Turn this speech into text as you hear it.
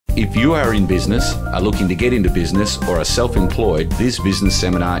If you are in business, are looking to get into business, or are self-employed, this business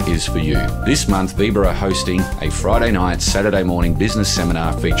seminar is for you. This month, VEBA are hosting a Friday night, Saturday morning business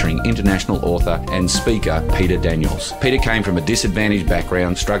seminar featuring international author and speaker Peter Daniels. Peter came from a disadvantaged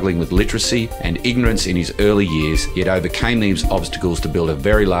background, struggling with literacy and ignorance in his early years, yet overcame these obstacles to build a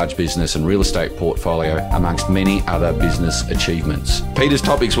very large business and real estate portfolio, amongst many other business achievements. Peter's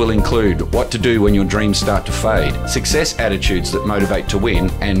topics will include what to do when your dreams start to fade, success attitudes that motivate to win,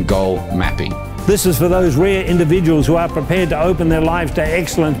 and goal mapping. This is for those rare individuals who are prepared to open their lives to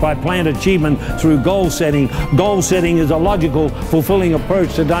excellence by planned achievement through goal setting. Goal setting is a logical, fulfilling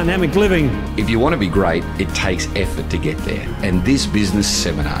approach to dynamic living. If you want to be great, it takes effort to get there. And this business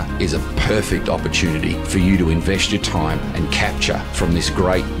seminar is a perfect opportunity for you to invest your time and capture from this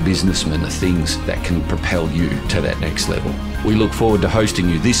great businessman the things that can propel you to that next level. We look forward to hosting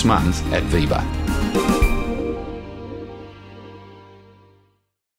you this month at VEBA.